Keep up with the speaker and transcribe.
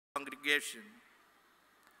congregation.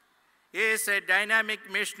 He is a dynamic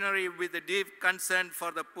missionary with a deep concern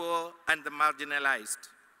for the poor and the marginalized.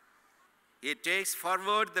 He takes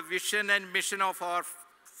forward the vision and mission of our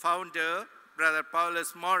founder, Brother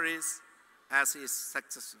Paulus Morris, as his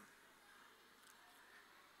successor.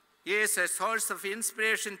 He is a source of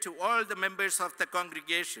inspiration to all the members of the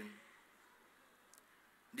congregation.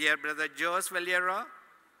 Dear Brother Jose Valera,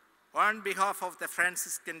 on behalf of the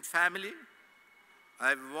Franciscan family,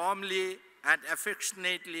 I warmly and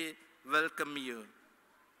affectionately welcome you.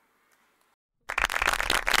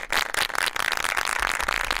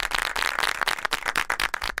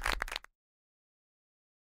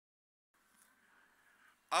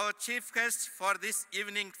 Our chief guest for this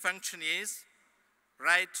evening function is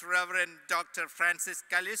Right Reverend Dr. Francis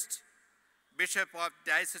Callist, Bishop of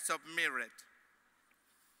Diocese of Meerut.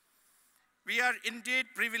 We are indeed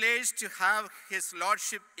privileged to have His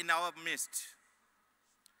Lordship in our midst.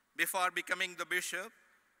 Before becoming the bishop,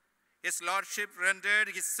 His Lordship rendered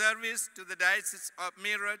his service to the Diocese of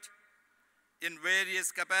Meerut in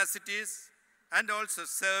various capacities and also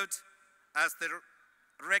served as the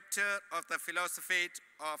rector of the Philosophiate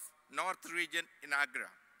of North Region in Agra.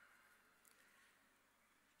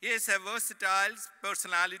 He is a versatile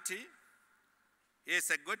personality, he is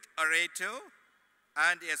a good orator,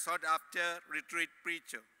 and a sought-after retreat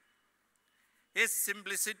preacher. His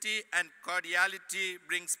simplicity and cordiality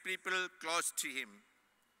brings people close to him.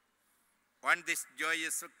 On this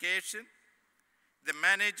joyous occasion, the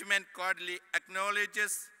management cordially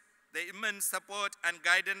acknowledges the immense support and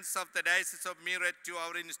guidance of the Diocese of Meerut to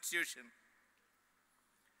our institution.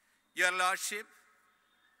 Your Lordship,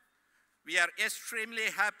 we are extremely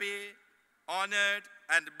happy, honored,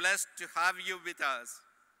 and blessed to have you with us.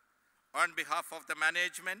 On behalf of the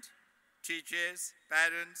management, teachers,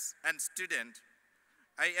 parents, and students,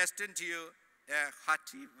 I extend to you a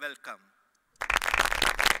hearty welcome.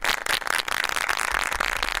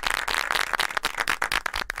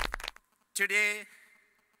 Today,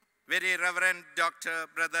 Very Reverend Dr.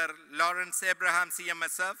 Brother Lawrence Abraham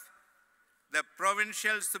CMSF, the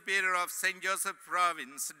Provincial Superior of St. Joseph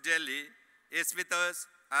Province, Delhi, is with us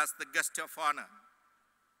as the guest of honor.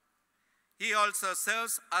 He also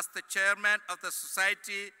serves as the chairman of the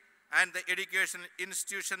society and the education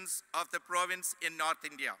institutions of the province in North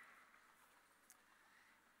India.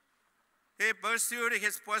 He pursued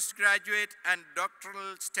his postgraduate and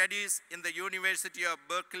doctoral studies in the University of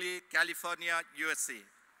Berkeley, California, USA.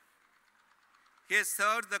 He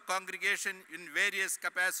served the congregation in various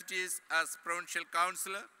capacities as provincial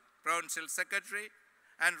counselor, provincial secretary,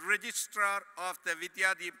 and registrar of the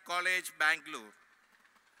Vidyadeep College, Bangalore.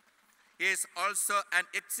 He is also an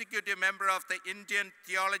executive member of the Indian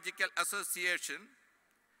Theological Association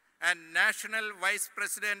and National Vice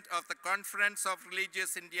President of the Conference of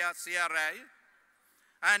Religious India, CRI,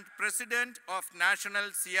 and President of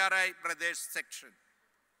National CRI Pradesh Section.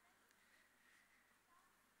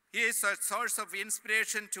 He is a source of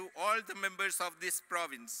inspiration to all the members of this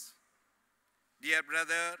province. Dear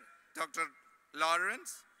Brother Dr.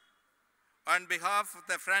 Lawrence, on behalf of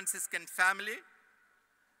the Franciscan family,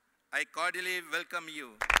 I cordially welcome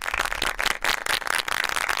you.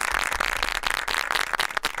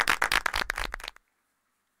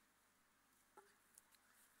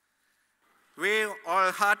 We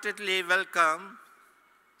all-heartedly welcome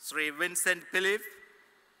Sri Vincent Philip,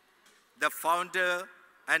 the founder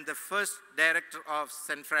and the first director of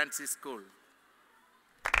St. Francis School.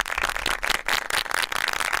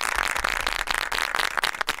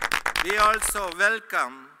 We also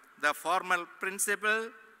welcome the former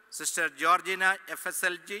principal, Sister Georgina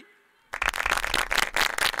FSLG,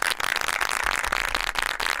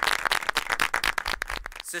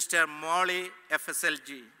 Sister Molly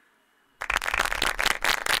FSLG,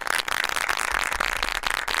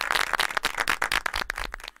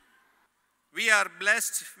 we are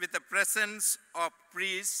blessed with the presence of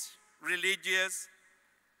priests, religious,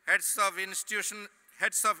 heads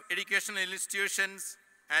of educational institutions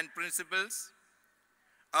and principals,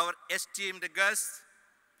 our esteemed guests,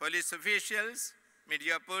 police officials,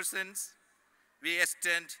 media persons. We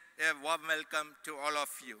extend a warm welcome to all of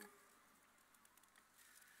you.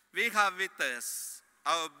 We have with us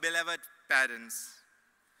our beloved parents.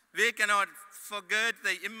 We cannot forget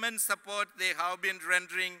the immense support they have been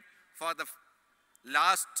rendering for the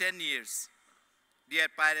last 10 years. Dear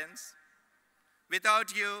parents,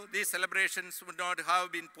 without you, these celebrations would not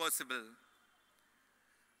have been possible.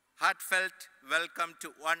 Heartfelt welcome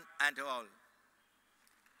to one and all.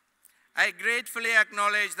 I gratefully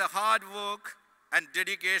acknowledge the hard work and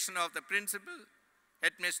dedication of the principal,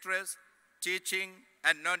 headmistress, teaching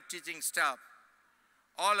and non-teaching staff,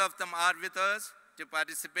 All of them are with us to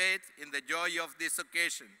participate in the joy of this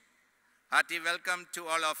occasion. Hearty welcome to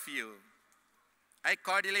all of you. I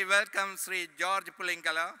cordially welcome Sri George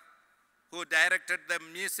Pulinkala, who directed the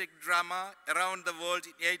music drama Around the World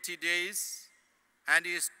in 80 Days, and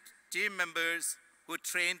his team members who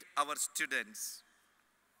trained our students.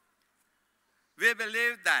 We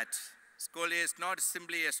believe that school is not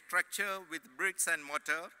simply a structure with bricks and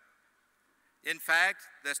mortar. In fact,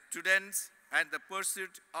 the students and the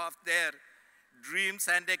pursuit of their dreams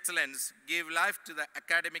and excellence give life to the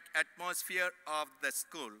academic atmosphere of the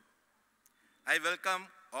school. I welcome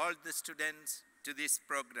all the students to this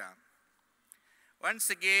program. Once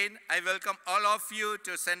again, I welcome all of you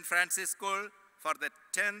to St. Francis School for the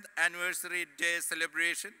 10th anniversary day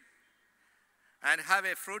celebration, and have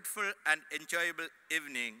a fruitful and enjoyable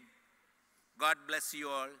evening. God bless you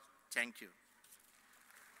all. Thank you.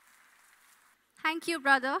 Thank you,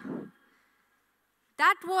 brother.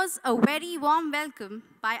 That was a very warm welcome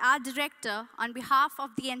by our director on behalf of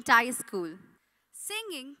the entire school.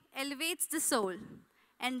 Singing elevates the soul,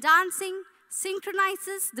 and dancing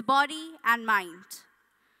synchronizes the body and mind.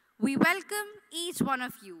 We welcome each one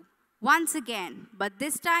of you once again, but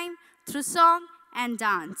this time through song and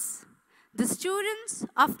dance. The students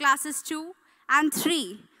of classes 2 and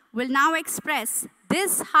 3 will now express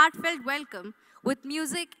this heartfelt welcome with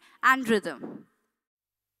music and rhythm.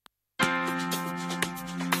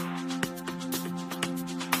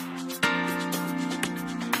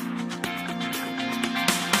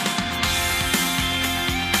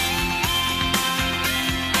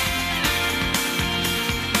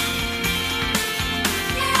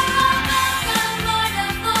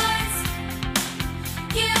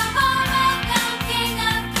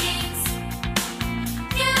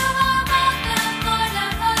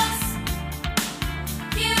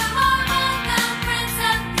 You are welcome.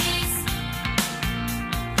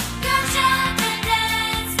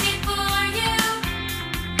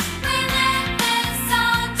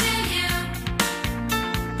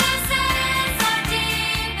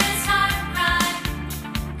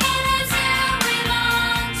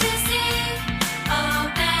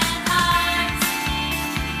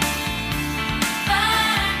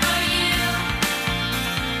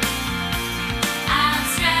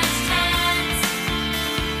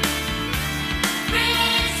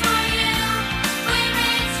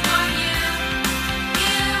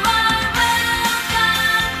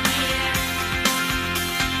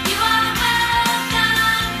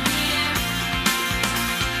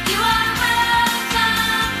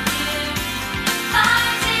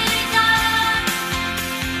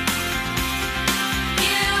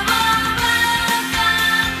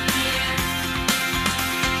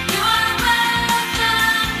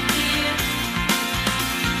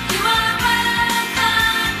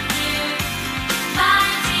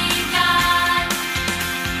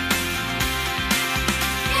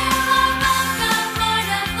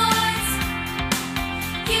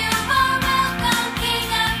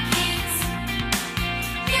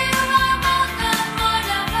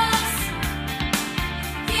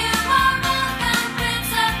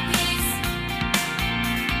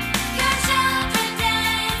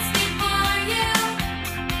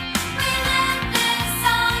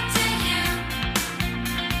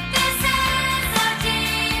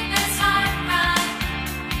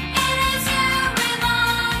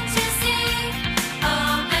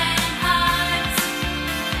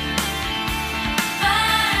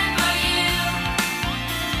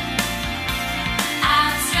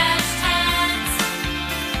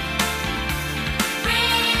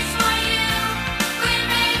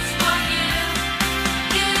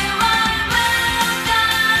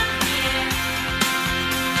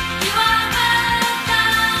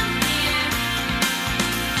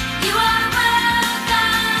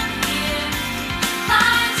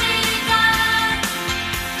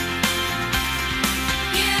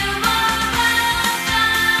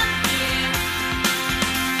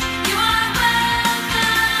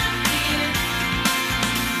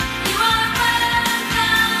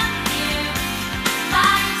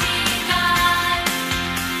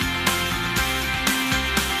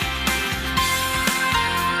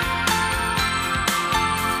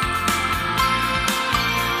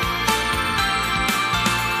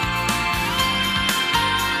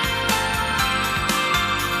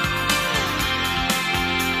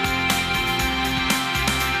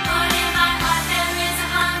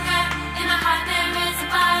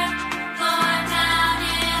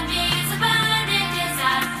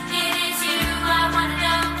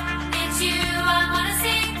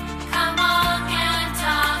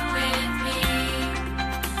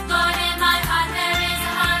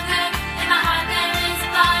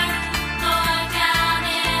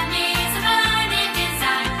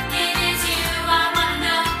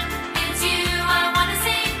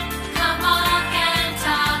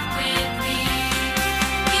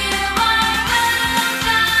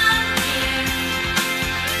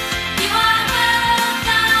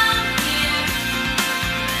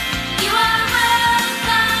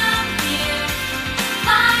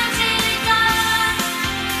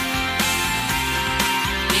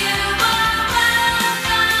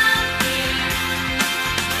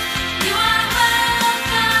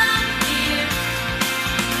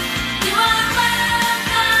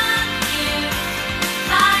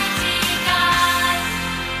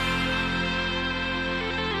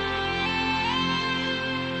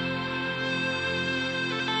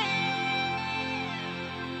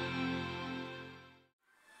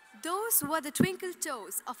 Those were the twinkle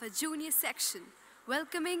toes of a junior section,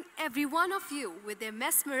 welcoming every one of you with their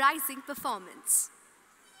mesmerizing performance.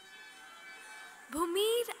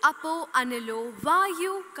 Bhumir apo anilo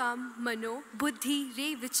vayu kam mano buddhi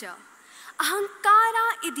revicha. Ahankara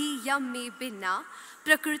idhi yam me binna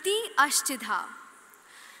prakriti ashtidha.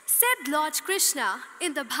 Said Lord Krishna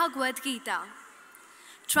in the Bhagavad Gita.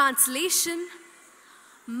 Translation: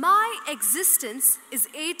 my existence is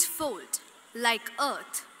eightfold, like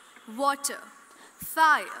earth, water,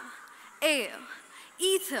 fire, air,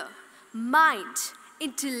 ether, mind,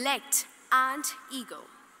 intellect, and ego.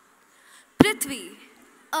 Prithvi,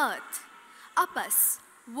 earth, apas,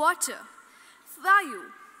 water, vayu,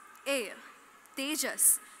 air,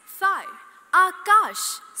 tejas, fire,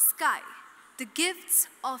 akash, sky, the gifts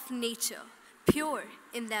of nature, pure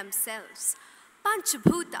in themselves.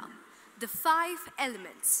 Panchabhuta, the five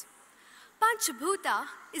elements. Panchabhuta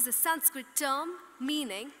is a Sanskrit term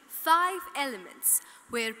meaning five elements,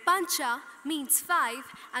 where pancha means five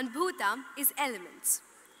and bhuta is elements.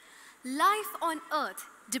 Life on earth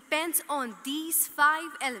depends on these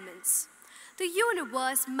five elements. The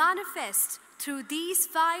universe manifests through these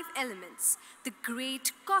five elements, the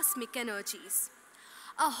great cosmic energies.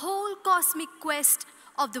 A whole cosmic quest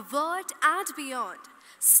of the world and beyond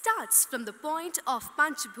starts from the point of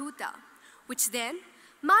Panchabhuta, which then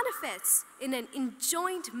manifests in an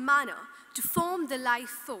enjoined manner to form the life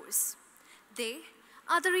force. They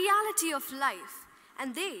are the reality of life,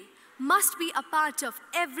 and they must be a part of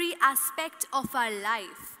every aspect of our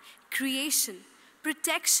life: creation,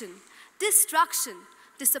 protection, destruction,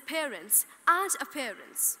 disappearance, and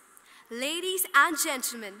appearance. Ladies and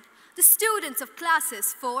gentlemen, the students of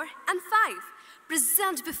classes 4 and 5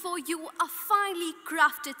 present before you a finely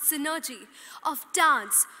crafted synergy of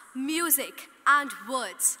dance, music, and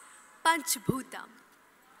words, Panchabhutam.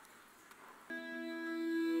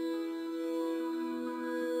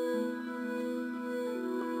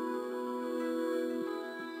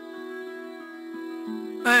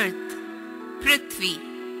 Earth, Prithvi,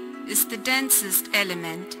 is the densest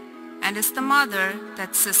element and is the mother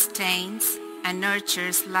that sustains and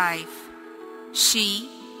nurtures life. She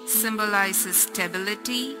symbolizes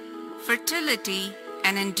stability, fertility,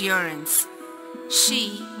 and endurance.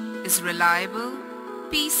 She is reliable,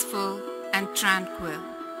 peaceful, and tranquil.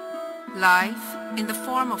 Life in the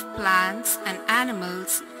form of plants and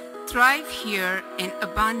animals thrive here in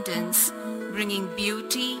abundance, bringing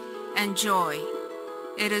beauty and joy.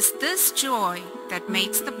 It is this joy that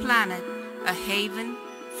makes the planet a haven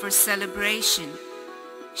for celebration.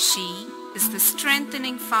 She is the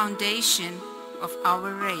strengthening foundation of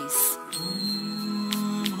our race.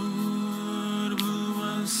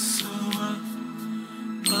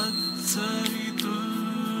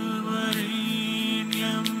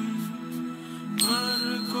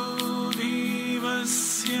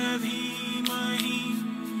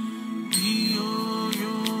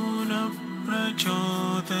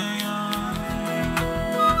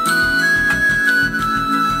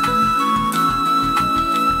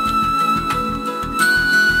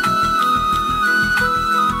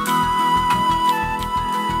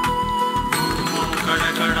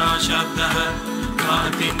 शब्दः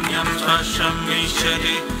काठिन्यं स्पर्शं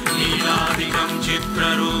विश्यते लीलादिकं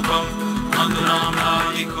चित्ररूपं मधुरां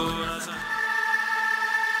लालिकोरम्